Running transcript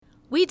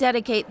We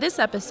dedicate this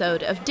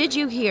episode of Did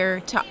You Hear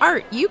to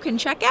art you can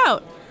check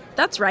out.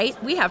 That's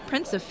right, we have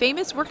prints of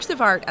famous works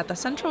of art at the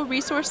Central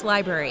Resource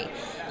Library.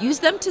 Use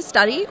them to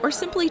study or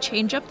simply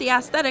change up the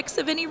aesthetics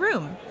of any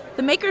room.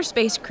 The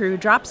Makerspace crew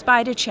drops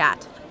by to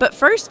chat. But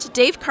first,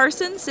 Dave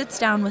Carson sits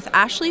down with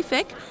Ashley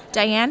Fick,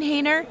 Diane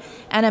Hayner,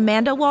 and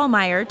Amanda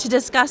Wallmeyer to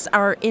discuss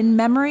our In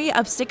Memory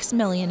of 6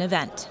 Million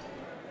event.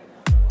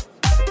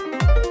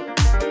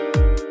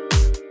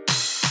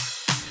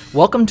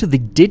 Welcome to the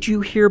Did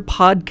You Hear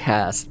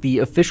podcast, the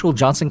official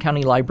Johnson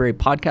County Library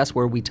podcast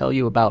where we tell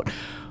you about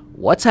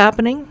what's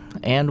happening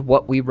and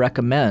what we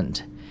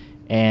recommend.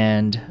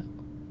 And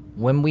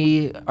when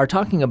we are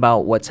talking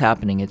about what's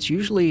happening, it's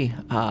usually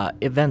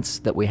events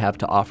that we have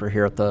to offer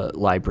here at the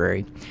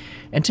library.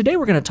 And today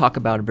we're going to talk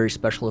about a very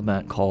special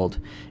event called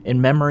In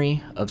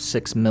Memory of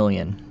 6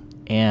 Million.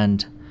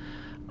 And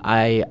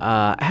I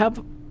have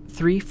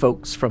three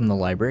folks from the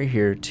library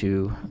here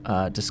to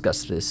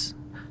discuss this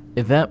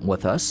event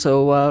with us.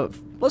 So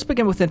let's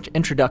begin with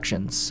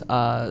introductions.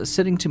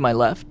 Sitting to my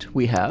left,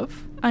 we have...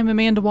 I'm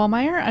Amanda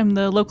Wallmeyer. I'm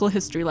the local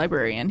history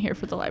librarian here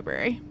for the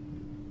library.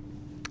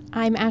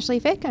 I'm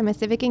Ashley Fick. I'm a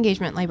civic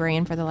engagement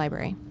librarian for the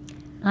library.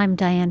 I'm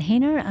Diane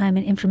Hayner. I'm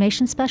an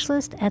information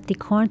specialist at the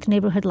Corinth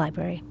Neighborhood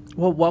Library.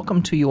 Well,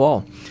 welcome to you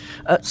all.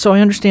 So I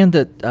understand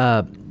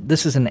that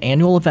this is an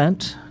annual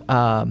event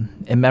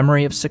in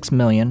memory of 6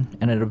 million,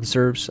 and it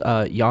observes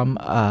Yom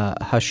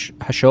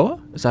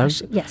HaShoah? Is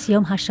that Yes,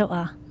 Yom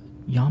HaShoah.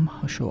 Yom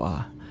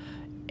HaShoah.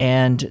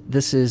 And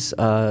this is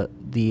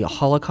the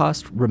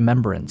Holocaust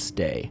Remembrance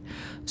Day.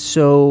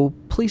 So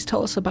please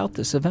tell us about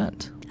this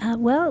event.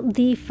 Well,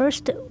 the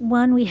first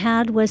one we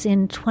had was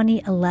in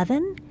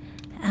 2011,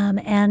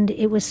 and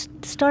it was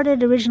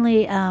started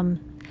originally,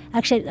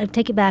 actually, I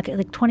take it back,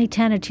 like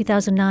 2010 or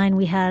 2009,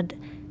 we had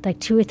like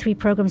 2 or 3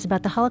 programs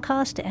about the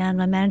Holocaust, and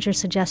my manager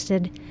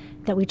suggested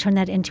that we turn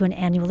that into an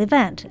annual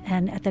event.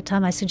 And at the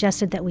time I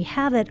suggested that we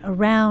have it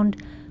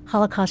around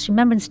Holocaust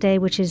Remembrance Day,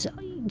 which is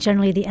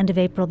generally the end of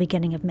April,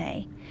 beginning of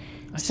May.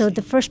 So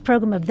the first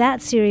program of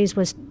that series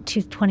was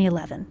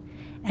 2011,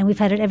 and we've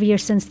had it every year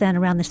since then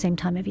around the same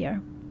time of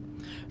year.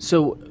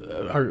 So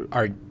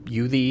are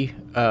you the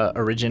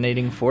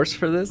originating force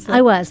for this?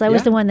 I was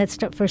the one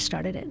that first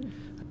started it.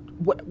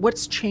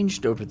 What's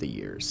changed over the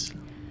years?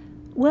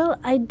 Well,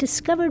 I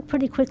discovered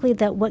pretty quickly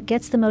that what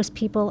gets the most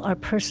people are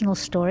personal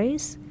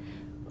stories.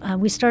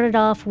 We started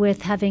off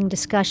with having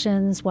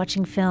discussions,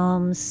 watching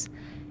films,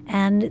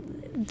 and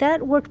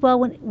that worked well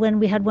when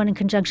we had one in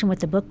conjunction with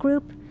the book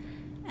group.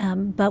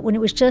 But when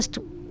it was just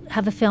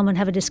have a film and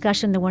have a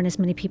discussion, there weren't as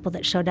many people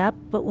that showed up.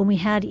 But when we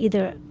had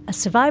either a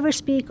survivor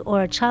speak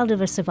or a child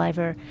of a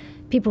survivor,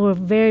 people were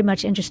very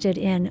much interested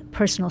in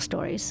personal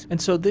stories.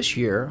 And so this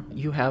year,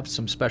 you have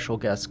some special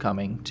guests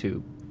coming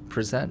to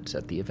present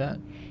at the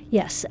event.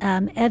 Yes.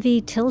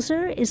 Evie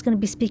Tilzer is going to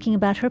be speaking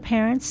about her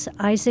parents,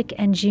 Isaac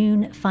and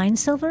June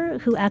Finesilver,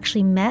 who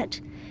actually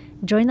met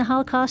during the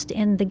Holocaust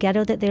in the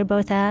ghetto that they're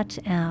both at.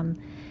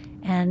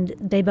 And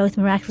they both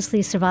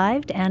miraculously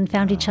survived and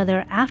found each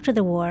other after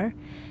the war.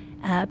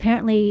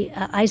 Apparently,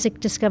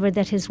 Isaac discovered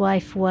that his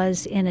wife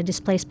was in a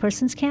displaced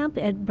persons camp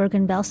at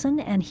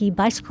Bergen-Belsen, and he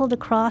bicycled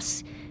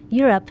across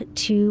Europe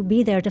to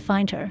be there to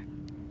find her.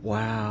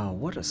 Wow,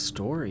 what a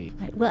story.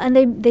 Right. Well,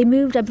 and they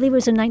moved, I believe it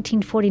was in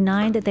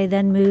 1949 that they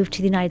then moved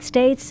to the United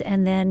States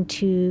and then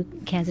to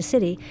Kansas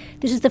City.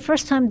 This is the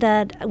first time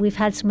that we've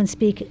had someone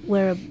speak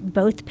where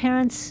about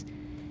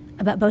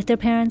both their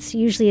parents.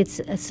 Usually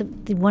it's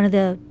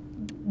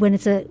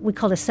we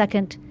call it a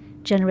second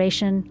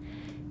generation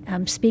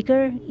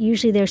speaker.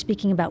 Usually they're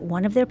speaking about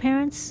one of their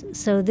parents.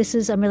 So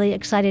I'm really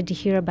excited to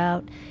hear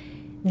about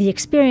the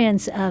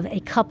experience of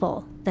a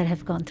couple that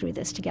have gone through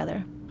this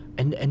together.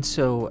 And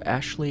so,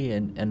 Ashley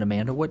and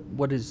Amanda,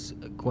 what is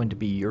going to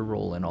be your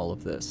role in all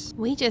of this?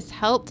 We just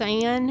helped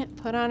Diane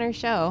put on her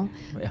show.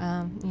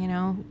 Yeah.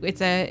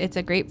 It's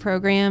a great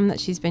program that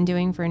she's been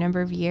doing for a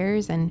number of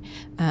years, and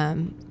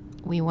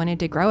we wanted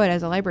to grow it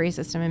as a library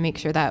system and make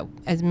sure that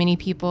as many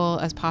people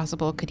as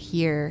possible could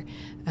hear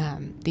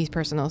these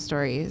personal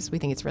stories. We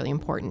think it's really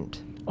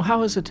important. Well,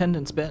 how has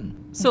attendance been?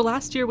 So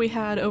last year we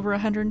had over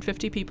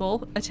 150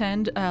 people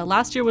attend.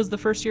 Last year was the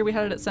first year we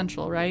had it at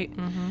Central, right?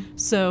 Mm-hmm.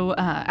 So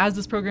as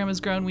this program has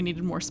grown, we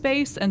needed more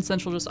space, and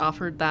Central just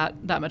offered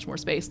that much more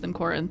space than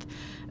Corinth.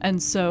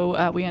 And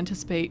so we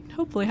anticipate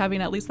hopefully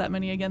having at least that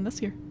many again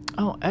this year.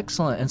 Oh,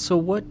 excellent. And so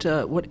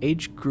what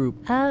age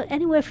group?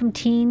 Anywhere from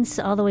teens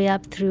all the way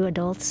up through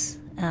adults.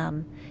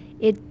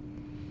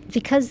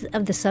 Because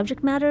of the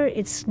subject matter,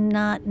 it's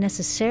not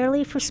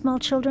necessarily for small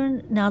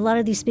children. Now, a lot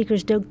of these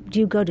speakers do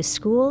go to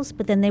schools,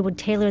 but then they would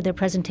tailor their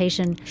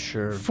presentation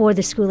for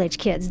the school-age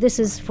kids. This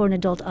is for an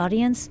adult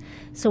audience.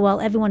 So while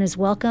everyone is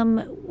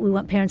welcome, we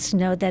want parents to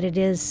know that it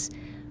is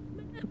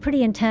a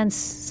pretty intense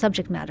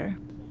subject matter.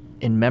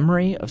 In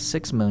Memory of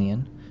 6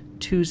 Million,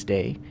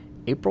 Tuesday,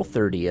 April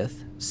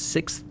 30th,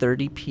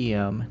 6:30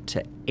 p.m.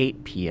 to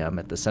 8 p.m.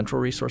 at the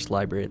Central Resource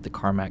Library at the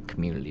Carmack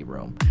Community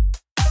Room.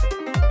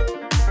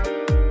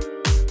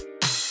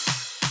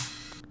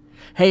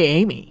 Hey,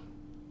 Amy.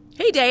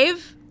 Hey,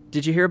 Dave.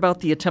 Did you hear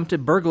about the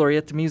attempted burglary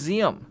at the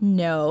museum?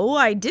 No,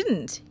 I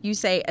didn't. You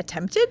say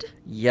attempted?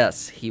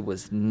 Yes, he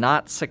was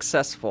not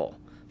successful.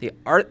 The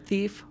art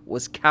thief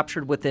was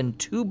captured within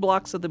 2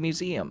 blocks of the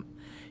museum.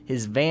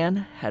 His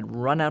van had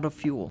run out of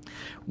fuel.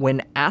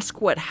 When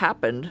asked what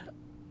happened,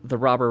 the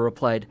robber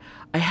replied,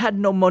 "I had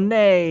no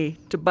money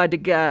to buy the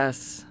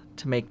gas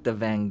to make the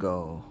van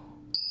go."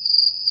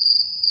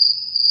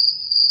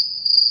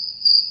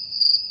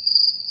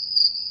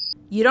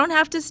 You don't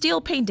have to steal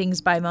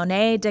paintings by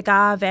Monet,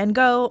 Degas, Van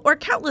Gogh, or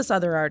countless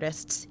other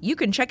artists. You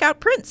can check out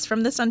prints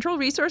from the Central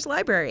Resource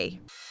Library.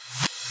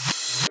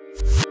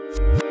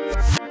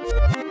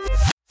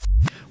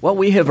 Well,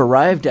 we have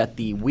arrived at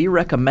the We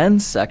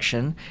Recommend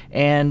section,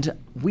 and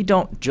we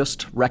don't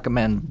just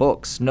recommend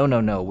books.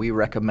 No. We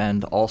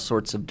recommend all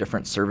sorts of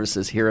different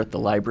services here at the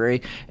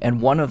library,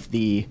 and one of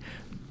the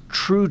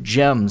true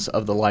gems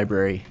of the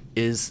library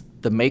is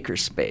the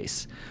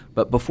Makerspace.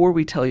 But before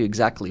we tell you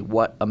exactly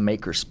what a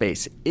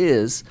Makerspace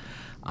is,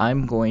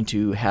 I'm going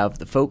to have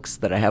the folks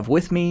that I have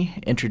with me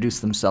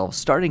introduce themselves,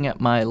 starting at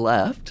my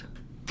left.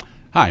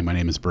 Hi, my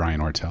name is Brian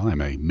Ortel.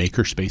 I'm a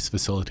Makerspace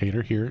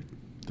facilitator here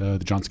at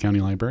the Johnson County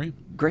Library.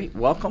 Great,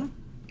 welcome.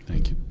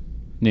 Thank you.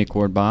 Nick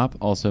Ward-Bopp,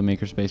 also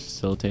Makerspace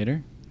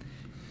facilitator.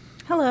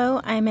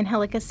 Hello, I'm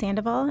Angelica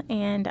Sandoval,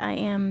 and I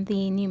am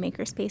the new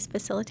Makerspace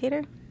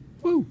facilitator.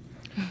 Woo!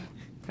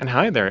 And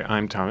hi there,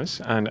 I'm Thomas,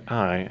 and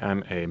I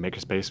am a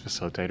Makerspace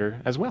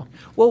facilitator as well.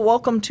 Well,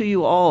 welcome to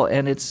you all,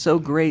 and it's so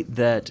great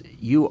that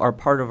you are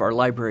part of our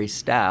library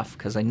staff,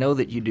 because I know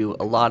that you do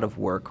a lot of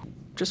work.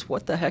 Just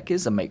what the heck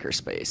is a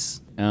Makerspace?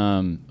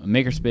 A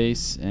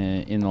Makerspace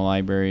in the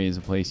library is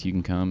a place you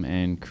can come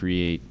and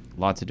create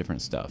lots of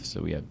different stuff.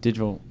 So we have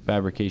digital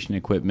fabrication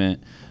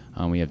equipment,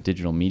 we have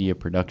digital media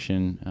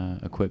production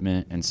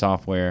equipment and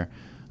software.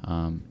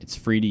 It's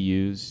free to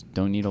use,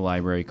 don't need a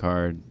library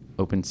card,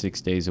 open 6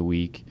 days a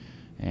week,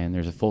 and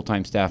there's a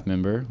full-time staff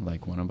member,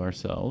 like one of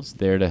ourselves,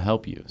 there to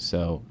help you.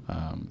 So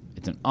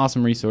it's an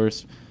awesome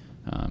resource,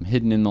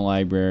 hidden in the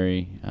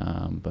library,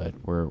 but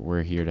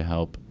we're here to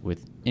help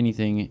with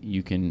anything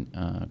you can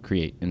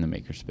create in the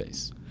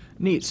Makerspace.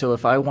 Neat. So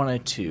if I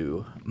wanted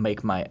to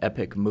make my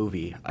epic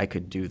movie, I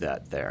could do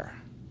that there.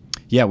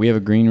 Yeah, we have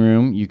a green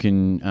room. You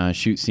can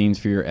shoot scenes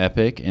for your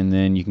epic, and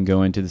then you can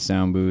go into the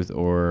sound booth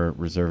or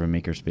reserve a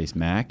Makerspace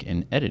Mac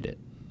and edit it.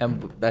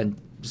 And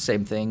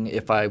same thing,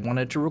 if I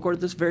wanted to record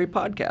this very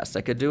podcast,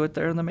 I could do it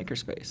there in the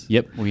Makerspace.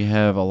 Yep, we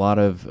have a lot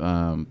of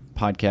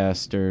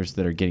podcasters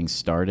that are getting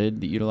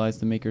started that utilize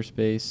the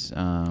Makerspace,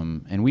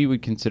 and we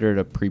would consider it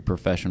a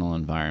pre-professional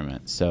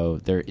environment. So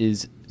there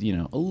is,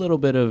 a little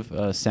bit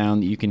of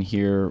sound that you can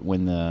hear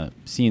when the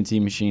CNC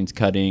machine's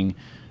cutting,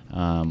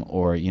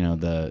 or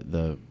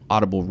the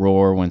audible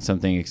roar when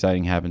something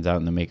exciting happens out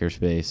in the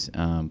Makerspace.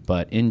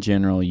 But in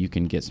general, you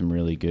can get some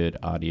really good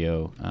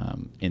audio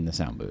in the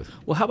sound booth.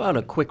 Well, how about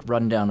a quick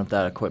rundown of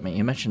that equipment?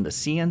 You mentioned the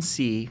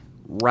CNC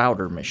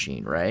router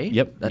machine, right?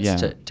 Yep.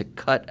 That's to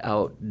cut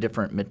out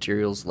different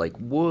materials like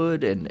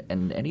wood and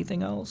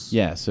anything else?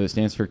 Yeah, so it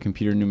stands for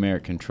computer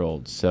numeric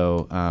controlled.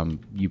 So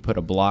you put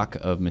a block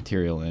of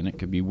material in. It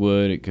could be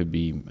wood, it could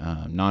be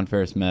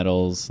non-ferrous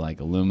metals like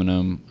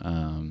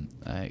aluminum,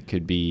 it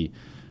could be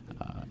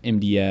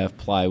MDF,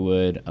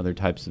 plywood, other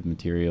types of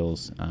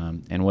materials.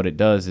 And what it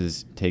does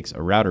is takes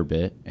a router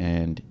bit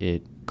and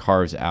it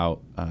carves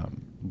out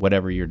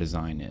whatever your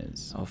design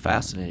is. Oh,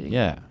 fascinating.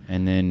 Yeah.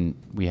 And then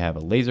we have a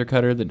laser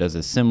cutter that does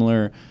a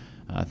similar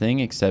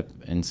thing, except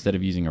instead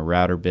of using a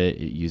router bit,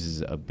 it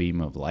uses a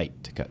beam of light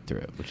to cut through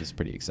it, which is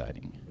pretty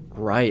exciting.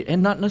 Right.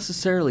 And not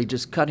necessarily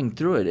just cutting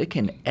through it. It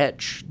can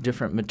etch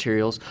different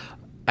materials.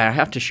 I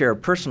have to share a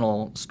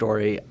personal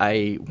story.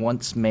 I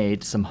once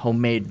made some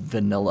homemade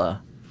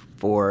vanilla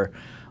for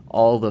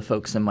all the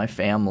folks in my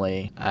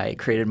family. I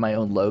created my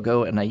own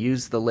logo, and I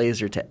used the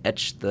laser to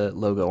etch the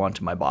logo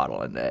onto my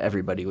bottle, and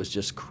everybody was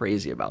just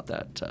crazy about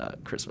that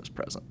Christmas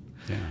present.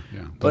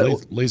 Yeah. But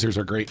Lasers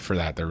are great for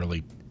that. They're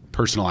really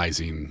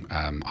personalizing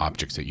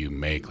objects that you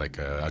make, like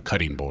a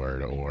cutting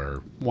board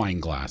or wine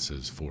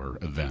glasses for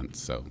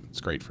events. So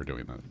it's great for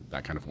doing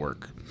that kind of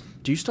work.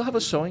 Do you still have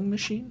a sewing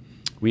machine?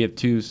 We have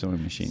 2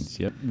 sewing machines.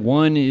 Yep.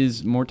 One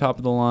is more top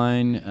of the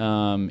line.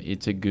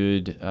 It's a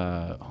good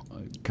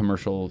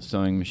commercial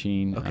sewing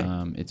machine. Okay.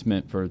 It's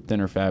meant for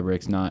thinner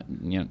fabrics, not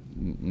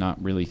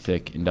really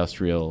thick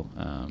industrial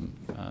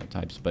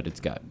types, but it's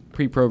got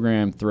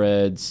pre-programmed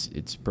threads.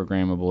 It's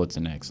programmable. It's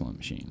an excellent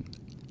machine.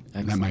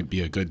 And that might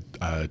be a good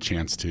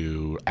chance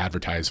to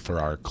advertise for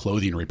our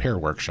clothing repair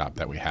workshop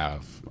that we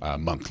have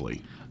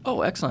monthly.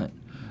 Oh, excellent.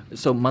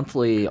 So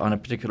monthly on a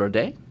particular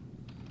day?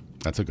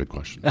 That's a good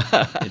question.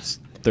 It's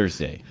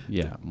Thursday.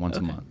 Yeah, once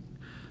a month.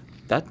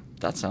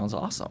 That sounds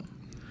awesome.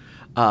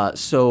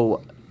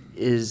 So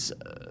is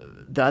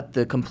that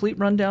the complete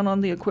rundown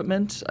on the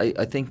equipment?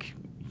 I think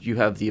you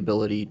have the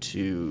ability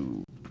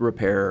to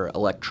repair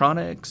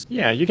electronics.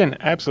 Yeah, you can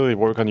absolutely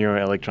work on your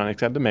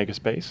electronics at the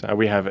Makerspace.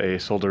 We have a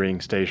soldering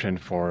station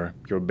for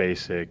your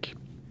basic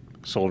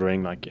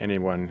soldering, like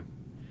anyone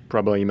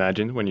probably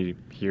imagined when you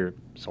hear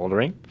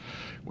soldering.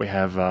 We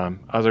have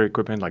other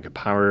equipment like a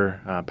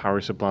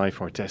power supply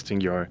for testing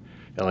your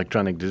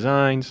electronic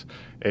designs,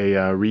 a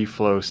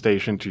reflow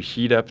station to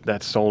heat up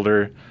that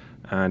solder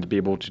and be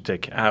able to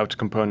take out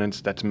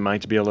components that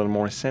might be a little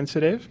more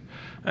sensitive.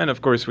 And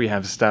of course, we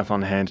have staff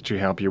on hand to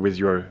help you with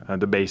your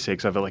the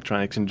basics of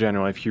electronics in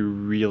general if you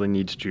really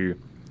need to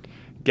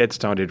get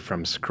started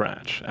from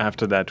scratch.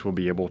 After that, we'll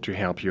be able to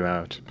help you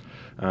out,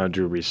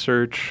 do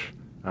research,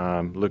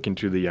 look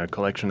into the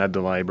collection at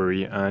the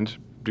library, and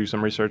do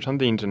some research on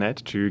the internet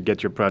to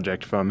get your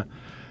project from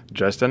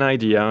just an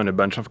idea on a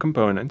bunch of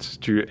components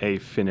to a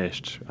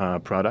finished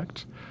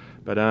product.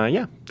 But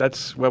yeah,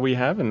 that's what we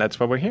have, and that's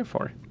what we're here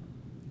for.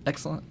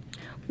 Excellent.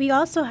 We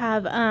also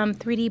have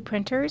 3D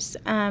printers,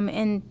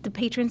 and the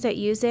patrons that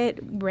use it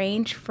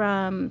range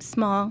from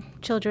small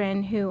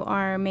children who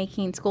are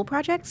making school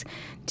projects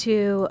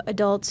to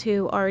adults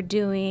who are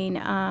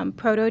doing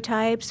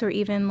prototypes or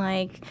even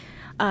like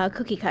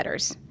cookie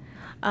cutters.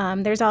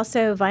 There's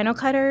also vinyl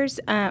cutters.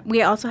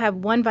 We also have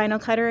one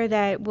vinyl cutter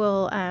that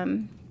will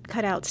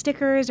cut out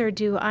stickers or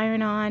do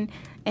iron-on,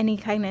 any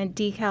kind of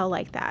decal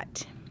like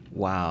that.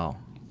 Wow,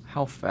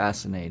 how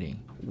fascinating.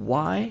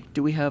 Why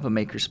do we have a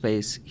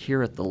makerspace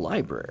here at the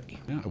library?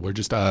 Yeah,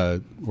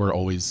 we're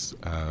always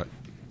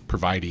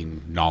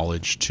providing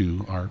knowledge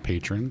to our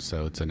patrons,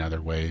 so it's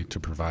another way to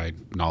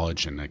provide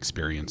knowledge and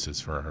experiences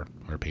for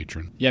our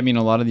patron. Yeah, I mean,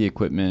 a lot of the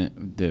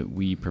equipment that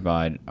we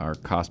provide are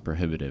cost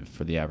prohibitive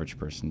for the average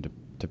person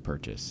to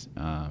purchase.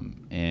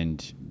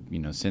 And, you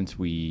know, since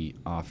we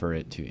offer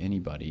it to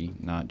anybody,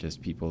 not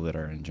just people that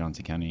are in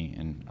Johnson County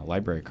and a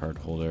library card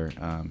holder,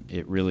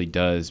 it really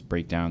does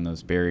break down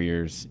those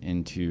barriers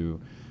into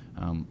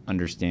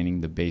understanding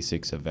the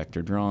basics of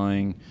vector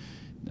drawing,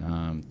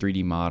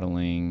 3D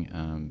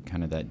modeling,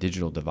 kind of that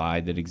digital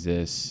divide that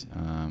exists,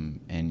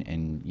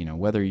 and you know,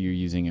 whether you're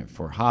using it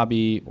for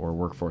hobby or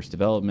workforce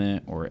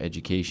development or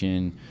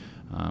education,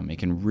 it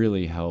can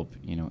really help,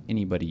 you know,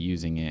 anybody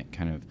using it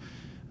kind of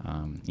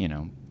you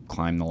know,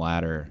 climb the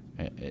ladder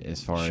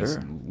as far as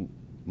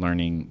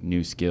learning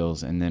new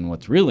skills. And then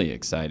what's really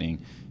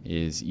exciting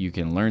is you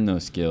can learn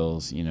those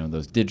skills, you know,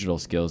 those digital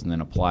skills, and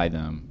then apply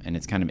them, and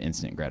it's kind of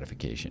instant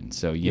gratification.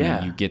 So you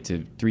know, you get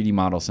to 3D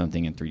model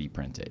something and 3D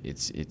print it.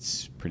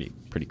 It's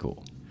pretty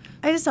cool.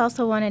 I just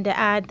also wanted to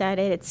add that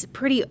it's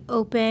pretty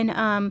open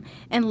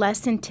and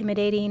less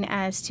intimidating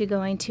as to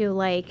going to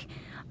like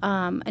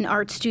an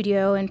art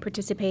studio and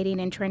participating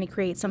and trying to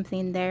create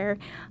something there.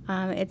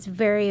 It's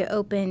very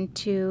open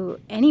to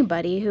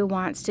anybody who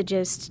wants to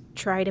just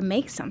try to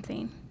make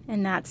something.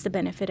 And that's the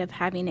benefit of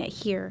having it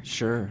here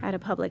at a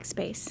public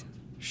space.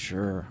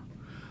 Sure.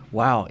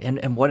 Wow.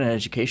 And what an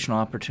educational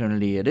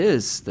opportunity it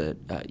is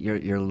that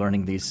you're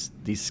learning these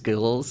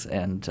skills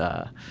and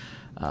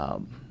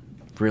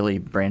really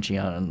branching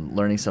out and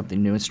learning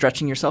something new and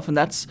stretching yourself. And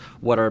that's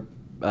what our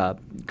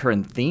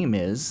current theme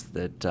is,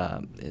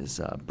 that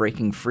is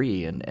breaking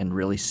free and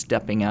really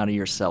stepping out of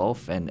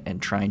yourself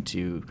and trying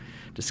to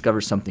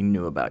discover something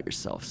new about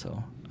yourself.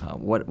 So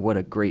what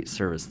a great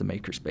service the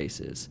Makerspace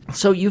is.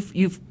 So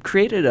you've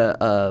created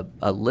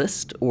a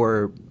list,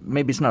 or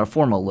maybe it's not a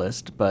formal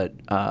list, but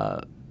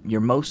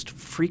your most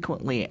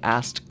frequently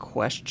asked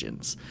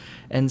questions.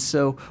 And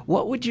so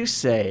what would you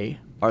say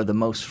are the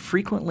most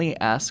frequently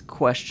asked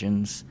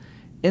questions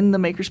in the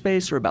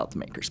Makerspace or about the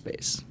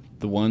Makerspace?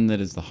 The one that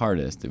is the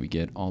hardest that we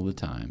get all the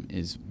time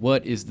is,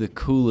 what is the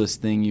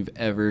coolest thing you've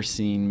ever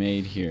seen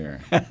made here?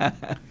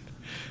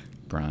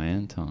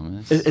 Brian,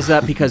 Thomas. Is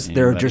that because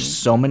there are just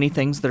so many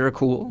things that are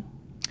cool?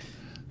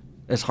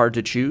 It's hard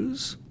to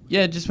choose?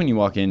 Yeah, just when you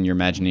walk in, your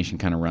imagination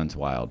kind of runs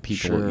wild.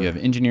 People, you have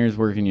engineers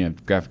working, you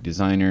have graphic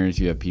designers,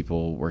 you have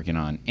people working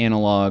on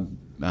analog,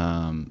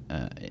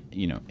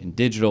 you know, in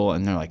digital,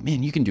 and they're like,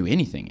 man, you can do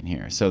anything in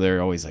here. So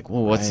they're always like,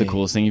 well, what's the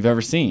coolest thing you've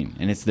ever seen?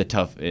 And it's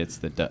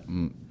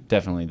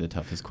definitely the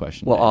toughest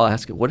question. Well, I'll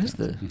ask you, what is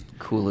the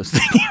coolest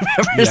thing you've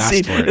ever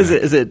seen?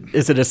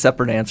 Is it a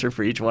separate answer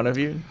for each one of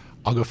you?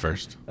 I'll go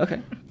first.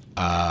 Okay.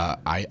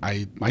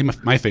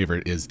 My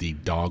favorite is the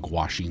dog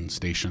washing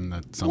station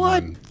that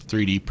someone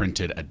 3D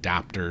printed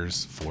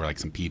adapters for like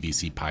some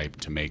PVC pipe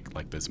to make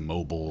like this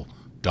mobile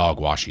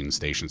dog washing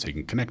station, so you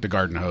can connect a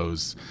garden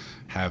hose,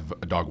 have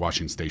a dog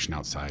washing station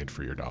outside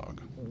for your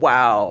dog.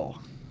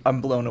 Wow.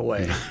 I'm blown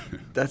away.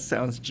 That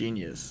sounds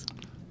genius.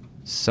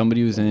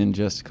 Somebody was in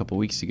just a couple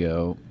weeks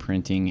ago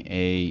printing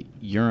a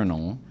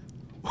urinal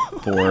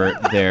for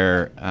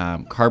their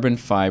carbon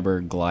fiber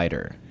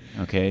glider.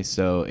 Okay,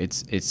 so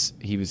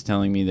he was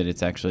telling me that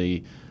it's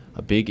actually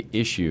a big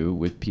issue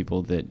with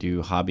people that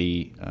do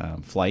hobby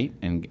flight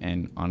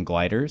and on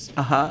gliders,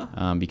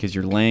 because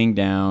you're laying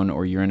down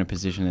or you're in a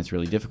position that's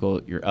really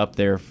difficult. You're up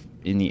there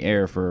in the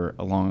air for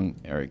a long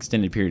or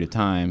extended period of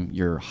time.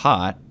 You're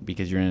hot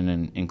because you're in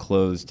an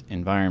enclosed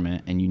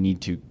environment, and you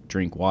need to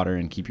drink water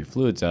and keep your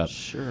fluids up.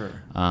 Sure.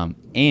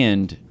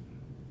 And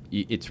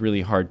it's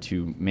really hard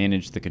to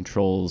manage the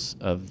controls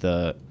of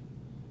the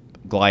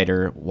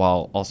glider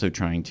while also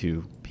trying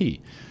to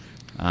pee.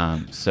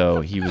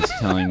 So he was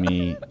telling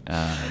me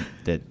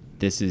that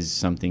this is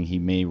something he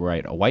may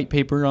write a white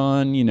paper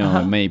on,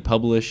 and may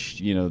publish,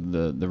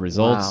 the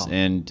results. Wow.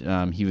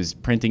 And he was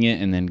printing it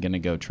and then going to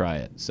go try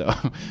it. So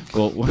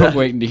we're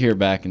waiting to hear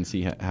back and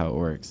see how it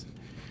works.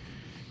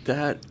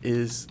 That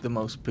is the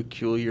most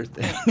peculiar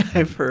thing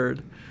I've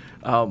heard.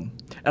 And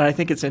I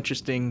think it's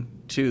interesting,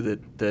 too,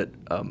 that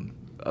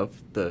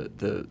of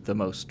the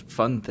most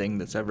fun thing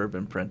that's ever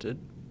been printed,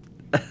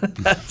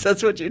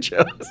 that's what you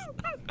chose.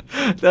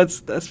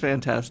 That's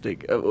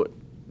fantastic.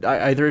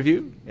 Either of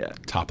you? Yeah.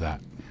 Top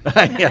that.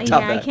 Yeah,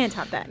 top I that. can't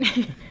top that.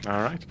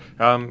 All right.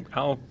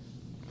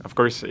 Of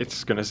course,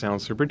 it's going to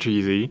sound super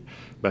cheesy,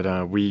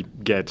 but we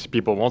get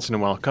people once in a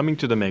while coming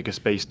to the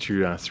Makerspace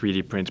to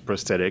 3D print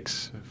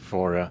prosthetics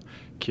for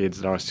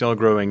kids that are still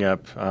growing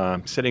up.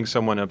 Setting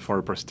someone up for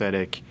a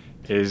prosthetic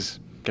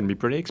can be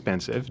pretty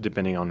expensive,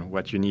 depending on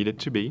what you need it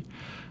to be.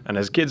 And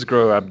as kids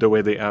grow up, the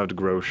way they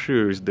outgrow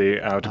shoes,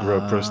 they outgrow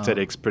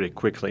prosthetics pretty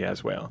quickly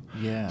as well.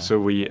 Yeah. So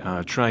we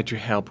try to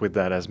help with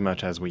that as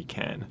much as we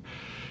can.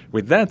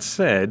 With that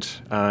said,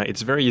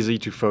 it's very easy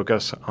to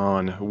focus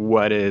on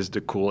what is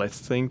the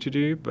coolest thing to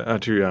do,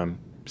 to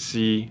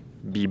see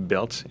be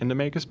built in the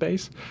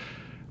Makerspace.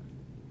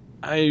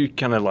 I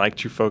kind of like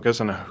to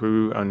focus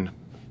on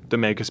the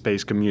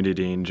Makerspace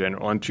community in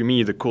general. And to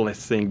me, the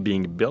coolest thing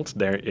being built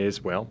there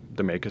is, well,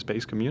 the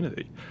Makerspace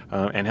community.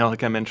 And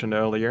like I mentioned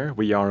earlier,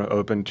 we are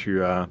open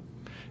to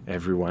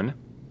everyone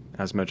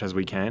as much as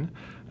we can.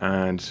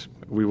 And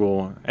we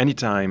will, any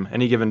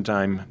given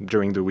time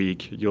during the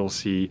week, you'll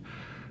see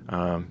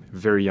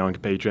very young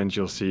patrons,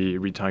 you'll see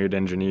retired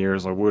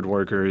engineers or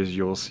woodworkers,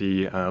 you'll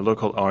see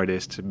local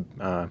artists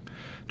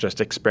just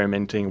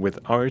experimenting with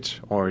art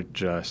or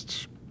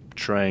just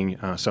trying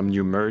some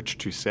new merch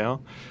to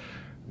sell.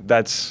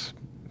 That's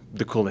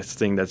the coolest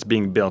thing that's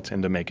being built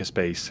in the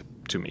Makerspace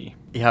to me.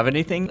 You have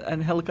anything,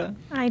 Angelica?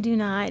 I do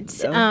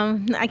not. No?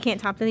 I can't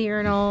top the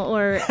urinal.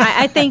 Or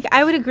I think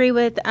I would agree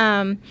with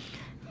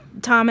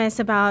Thomas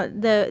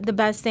about the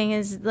best thing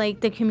is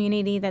like the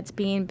community that's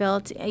being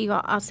built. You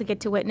also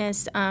get to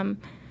witness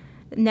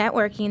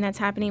networking that's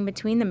happening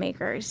between the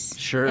makers.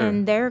 Sure.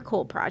 And their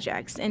cool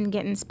projects and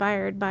get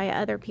inspired by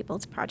other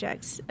people's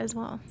projects as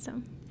well.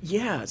 So.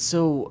 Yeah,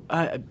 so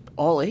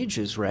all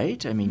ages,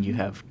 right? I mean, you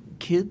have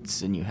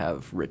kids and you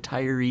have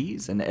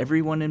retirees and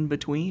everyone in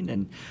between,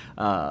 and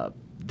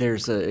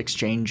there's an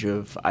exchange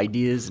of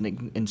ideas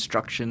and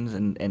instructions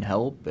and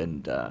help.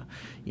 And,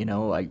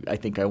 I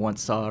think I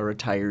once saw a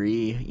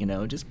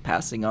retiree, just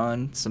passing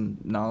on some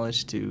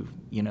knowledge to,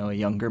 a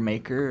younger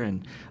maker.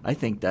 And I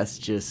think that's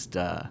just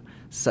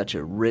such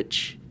a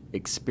rich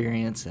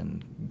experience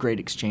and great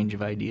exchange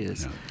of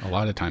ideas. Yeah. A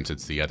lot of times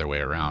it's the other way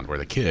around, where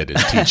the kid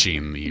is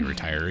teaching the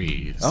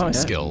retiree some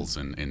skills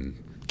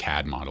in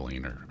CAD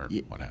modeling or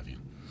what have you.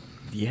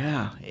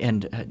 Yeah,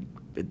 and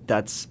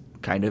that's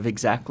kind of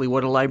exactly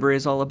what a library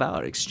is all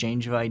about,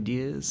 exchange of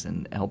ideas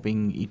and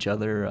helping each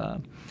other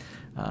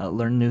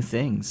learn new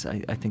things.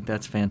 I think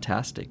that's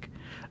fantastic.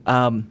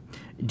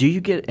 Do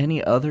you get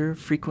any other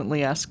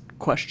frequently asked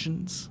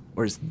questions,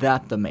 or is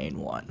that the main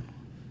one?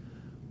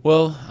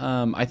 Well,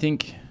 I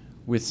think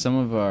with some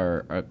of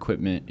our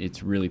equipment,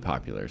 it's really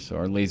popular. So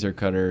our laser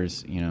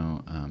cutters,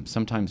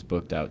 sometimes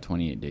booked out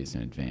 28 days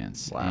in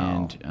advance.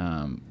 Wow.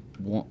 And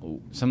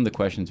some of the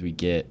questions we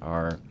get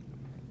are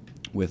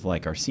with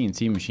like our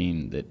CNC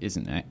machine that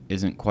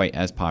isn't quite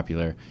as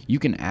popular. You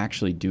can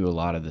actually do a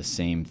lot of the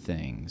same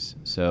things.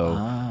 So,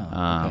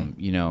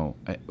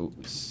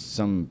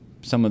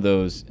 some of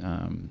those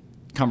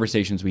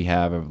conversations we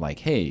have are like,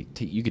 hey,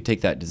 you could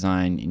take that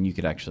design and you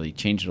could actually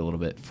change it a little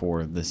bit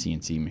for the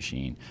CNC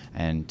machine,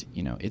 and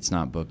it's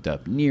not booked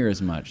up near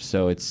as much.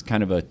 So it's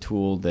kind of a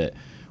tool that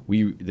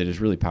is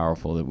really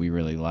powerful, that we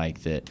really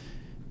like, that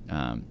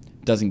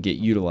doesn't get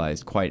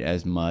utilized quite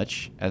as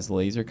much as the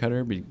laser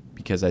cutter,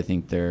 because I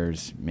think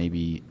there's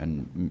maybe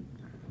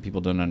people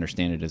don't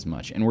understand it as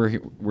much. And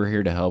we're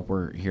here to help.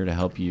 We're here to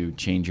help you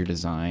change your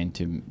design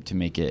to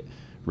make it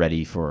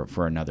ready for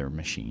another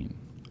machine.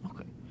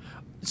 Okay.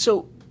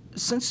 So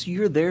since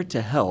you're there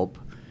to help,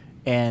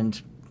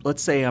 and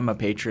let's say I'm a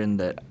patron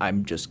that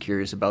I'm just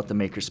curious about the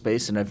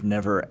Makerspace and I've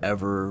never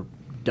ever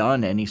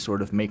done any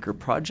sort of maker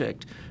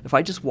project, if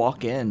I just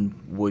walk in,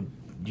 would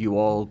you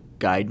all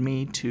guide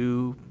me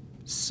to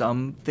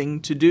something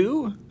to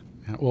do?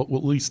 Yeah, we'll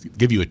at least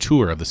give you a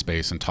tour of the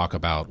space and talk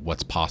about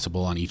what's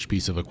possible on each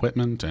piece of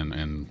equipment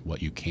and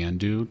what you can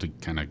do to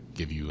kind of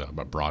give you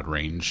a broad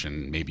range,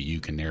 and maybe you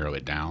can narrow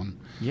it down.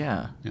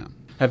 Yeah. Yeah.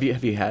 Have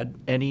you had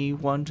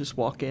anyone just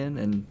walk in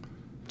and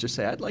just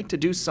say, I'd like to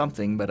do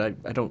something, but I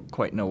don't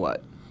quite know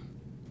what?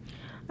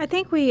 I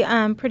think we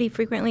pretty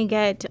frequently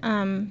get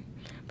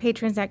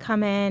patrons that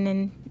come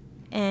in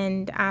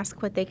and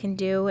ask what they can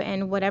do,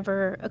 and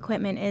whatever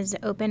equipment is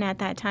open at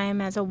that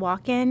time as a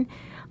walk-in.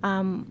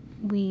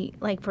 We,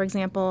 like, for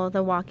example,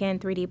 the walk-in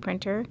 3D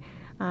printer,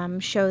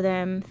 show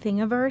them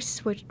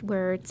Thingiverse,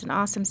 where it's an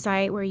awesome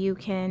site where you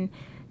can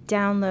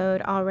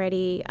download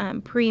already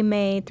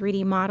pre-made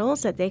 3D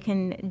models that they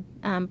can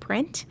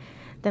print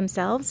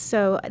themselves.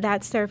 So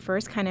that's their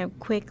first kind of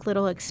quick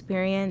little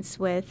experience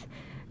with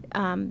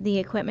the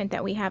equipment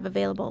that we have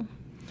available.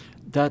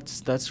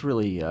 That's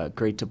really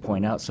great to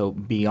point out. So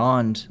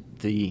beyond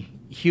the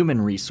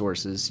human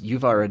resources,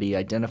 you've already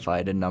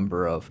identified a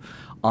number of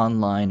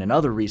online and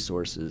other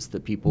resources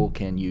that people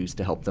can use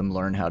to help them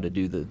learn how to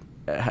do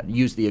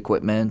use the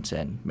equipment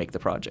and make the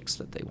projects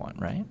that they want,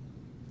 right?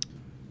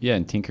 Yeah,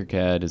 and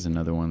Tinkercad is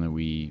another one that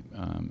we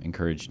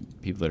encourage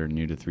people that are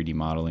new to 3D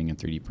modeling and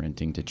 3D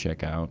printing to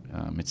check out.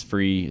 It's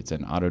free. It's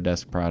an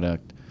Autodesk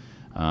product.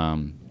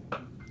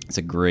 It's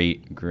a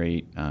great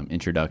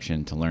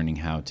introduction to learning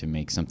how to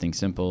make something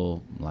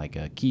simple like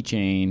a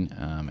keychain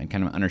and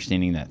kind of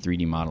understanding that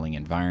 3D modeling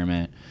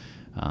environment.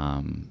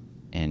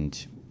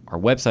 And our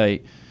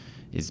website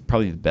is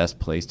probably the best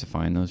place to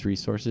find those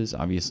resources.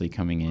 Obviously,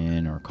 coming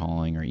in or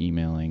calling or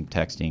emailing,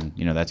 texting,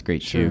 that's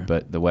great too.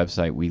 But the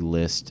website, we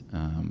list,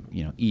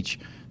 each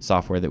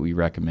software that we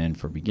recommend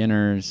for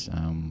beginners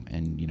and,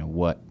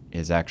 what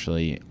is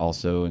actually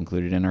also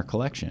included in our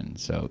collection.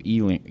 So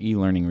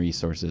e-learning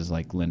resources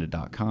like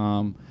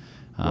lynda.com,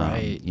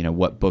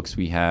 what books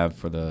we have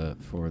for the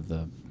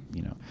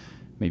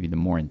maybe the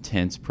more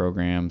intense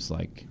programs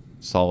like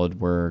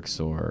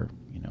SolidWorks or,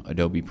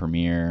 Adobe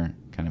Premiere,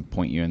 kind of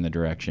point you in the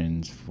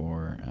directions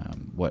for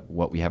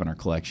what we have in our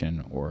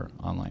collection or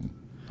online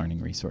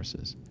learning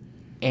resources.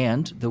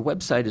 And the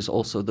website is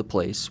also the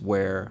place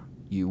where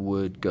you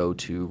would go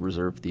to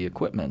reserve the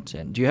equipment.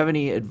 And do you have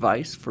any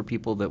advice for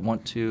people that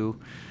want to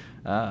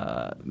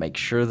make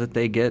sure that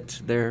they get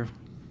their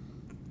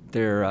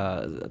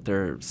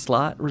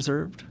slot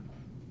reserved?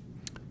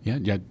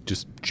 Yeah,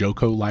 just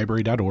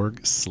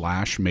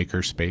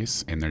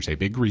jocolibrary.org/makerspace, and there's a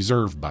big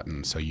reserve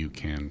button, so you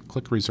can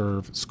click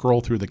reserve,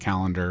 scroll through the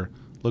calendar,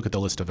 look at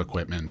the list of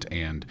equipment,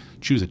 and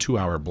choose a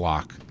 2-hour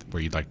block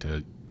where you'd like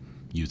to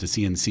use the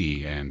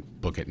CNC and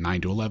book at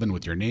 9 to 11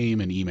 with your name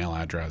and email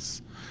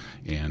address.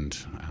 And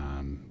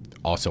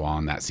also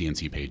on that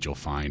CNC page, you'll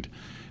find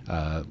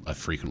a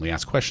frequently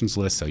asked questions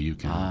list, so you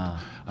can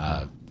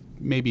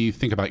maybe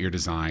think about your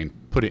design,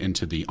 put it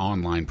into the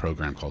online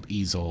program called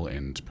Easel,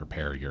 and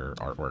prepare your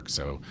artwork.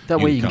 So that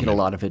way you can get a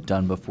lot of it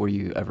done before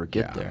you ever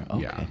get there.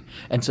 Okay. Yeah.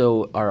 And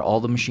so are all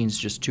the machines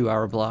just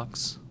 2-hour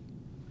blocks?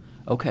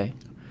 Okay.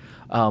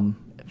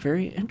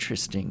 Very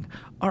interesting.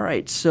 All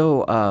right,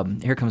 so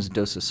here comes a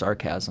dose of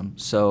sarcasm.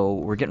 So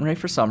we're getting ready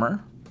for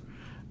summer.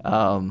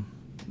 And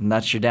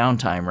that's your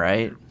downtime,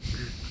 right?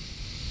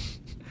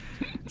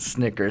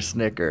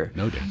 Snicker.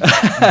 No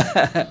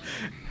doubt.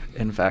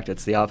 In fact,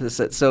 it's the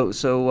opposite.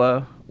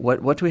 So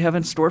what do we have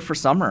in store for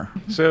summer?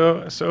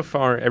 So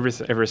far,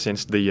 ever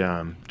since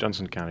the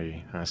Johnson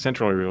County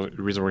Central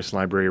Resource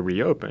Library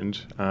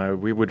reopened,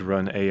 we would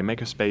run a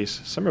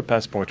Makerspace Summer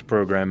Passport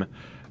program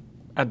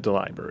at the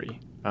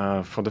library.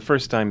 For the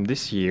first time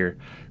this year,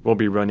 we'll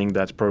be running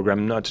that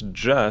program not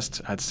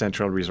just at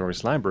Central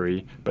Resource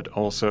Library, but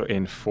also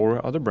in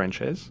 4 other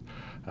branches.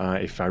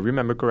 If I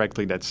remember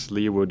correctly, that's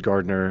Leawood,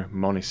 Gardner,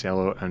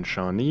 Monticello, and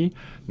Shawnee,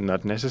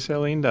 not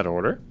necessarily in that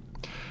order.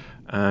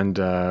 And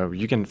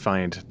you can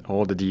find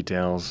all the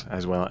details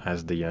as well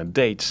as the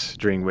dates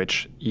during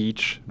which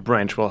each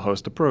branch will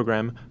host a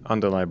program on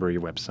the library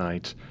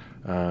website,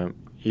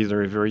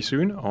 either very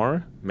soon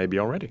or maybe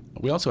already.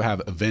 We also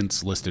have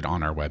events listed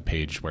on our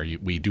webpage where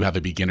we do have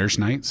a beginner's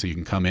night, so you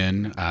can come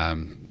in,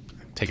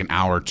 take an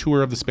hour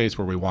tour of the space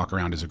where we walk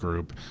around as a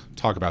group,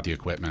 talk about the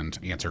equipment,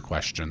 answer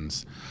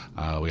questions.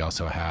 We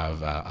also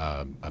have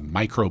a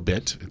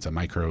microbit. It's a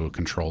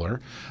microcontroller.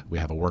 We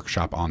have a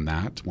workshop on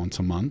that once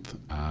a month.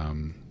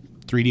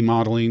 3D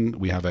modeling,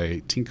 we have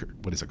a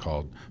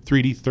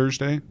 3D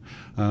Thursday,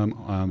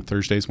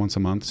 Thursdays once a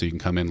month, so you can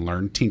come in and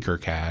learn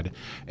Tinkercad,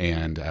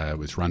 and it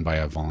was run by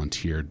a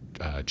volunteer,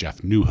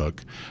 Jeff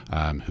Newhook,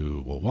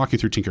 who will walk you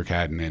through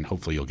Tinkercad, and then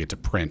hopefully you'll get to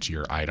print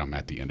your item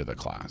at the end of the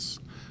class.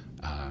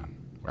 I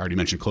already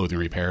mentioned clothing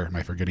repair. Am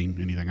I forgetting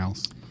anything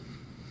else?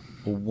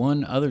 Well,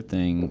 one other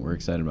thing we're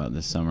excited about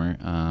this summer,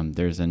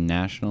 there's a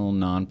national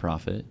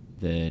nonprofit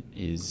that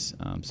is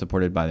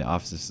supported by the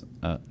Office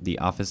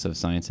of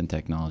Science and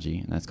Technology,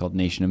 and that's called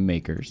Nation of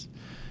Makers.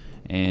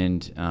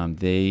 And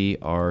they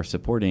are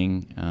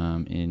supporting,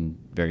 in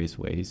various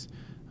ways,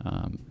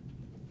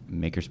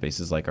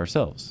 makerspaces like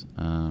ourselves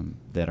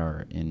that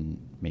are in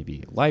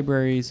maybe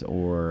libraries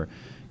or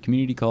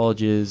community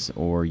colleges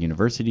or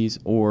universities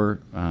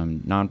or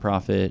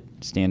nonprofit,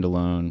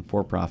 standalone,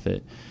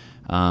 for-profit.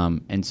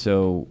 And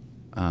so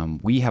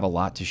we have a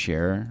lot to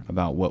share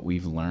about what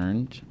we've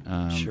learned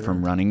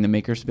from running the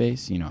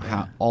makerspace.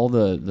 How all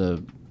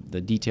the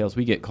details.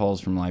 We get calls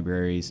from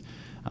libraries,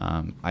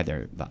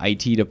 either the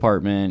IT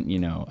department,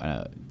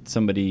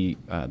 somebody,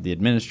 the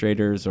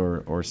administrators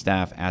or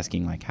staff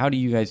asking like, how do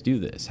you guys do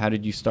this? How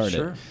did you start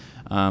it?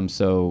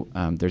 So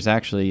there's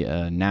actually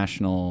a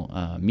national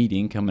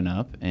meeting coming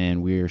up,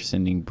 and we're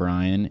sending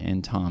Brian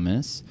and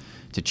Thomas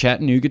to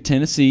Chattanooga,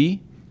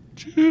 Tennessee.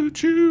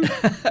 Choo-choo.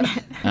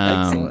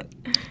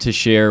 To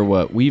share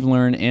what we've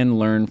learned and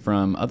learn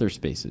from other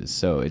spaces.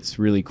 So it's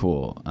really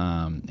cool.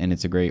 And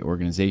it's a great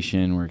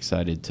organization. We're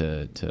excited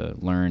to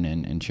learn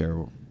and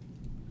share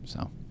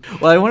So.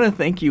 Well, I want to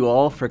thank you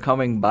all for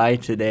coming by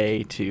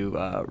today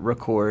to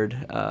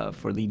record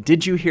for the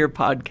Did You Hear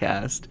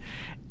podcast.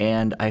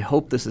 And I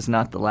hope this is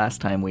not the last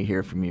time we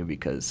hear from you,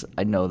 because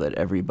I know that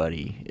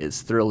everybody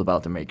is thrilled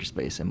about the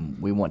Makerspace and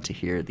we want to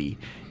hear the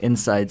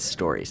inside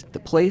stories. The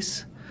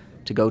place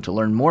to go to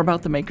learn more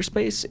about the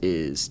Makerspace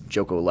is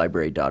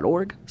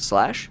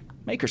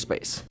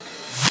jocolibrary.org/Makerspace.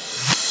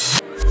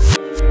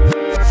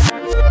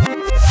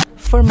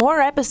 For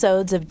more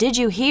episodes of Did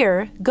You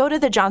Hear, go to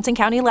the Johnson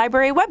County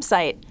Library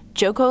website,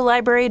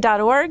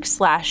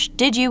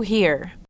 jocolibrary.org/didyouhear.